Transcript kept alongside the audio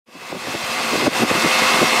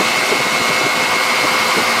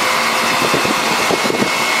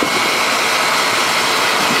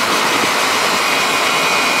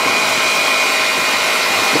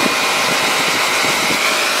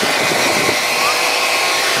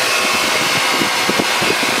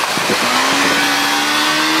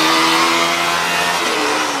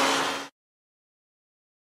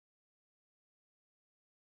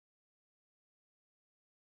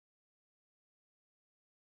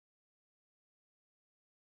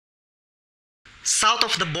South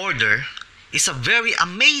of the Border is a very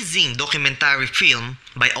amazing documentary film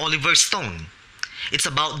by Oliver Stone. It's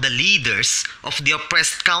about the leaders of the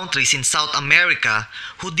oppressed countries in South America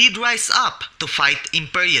who did rise up to fight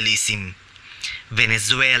imperialism.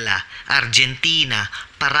 Venezuela, Argentina,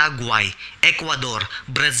 Paraguay, Ecuador,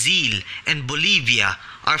 Brazil, and Bolivia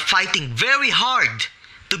are fighting very hard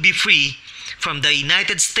to be free from the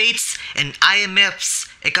United States and IMF's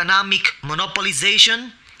economic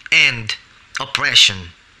monopolization and oppression.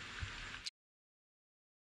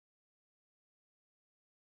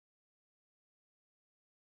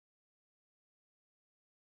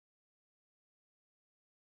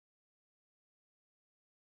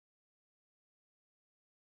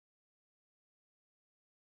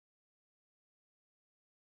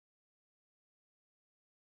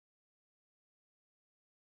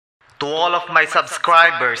 To all of my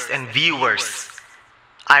subscribers and viewers,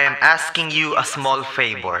 I am asking you a small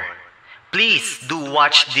favor. Please do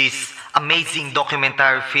watch this amazing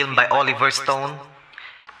documentary film by Oliver Stone.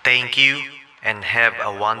 Thank you and have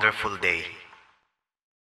a wonderful day.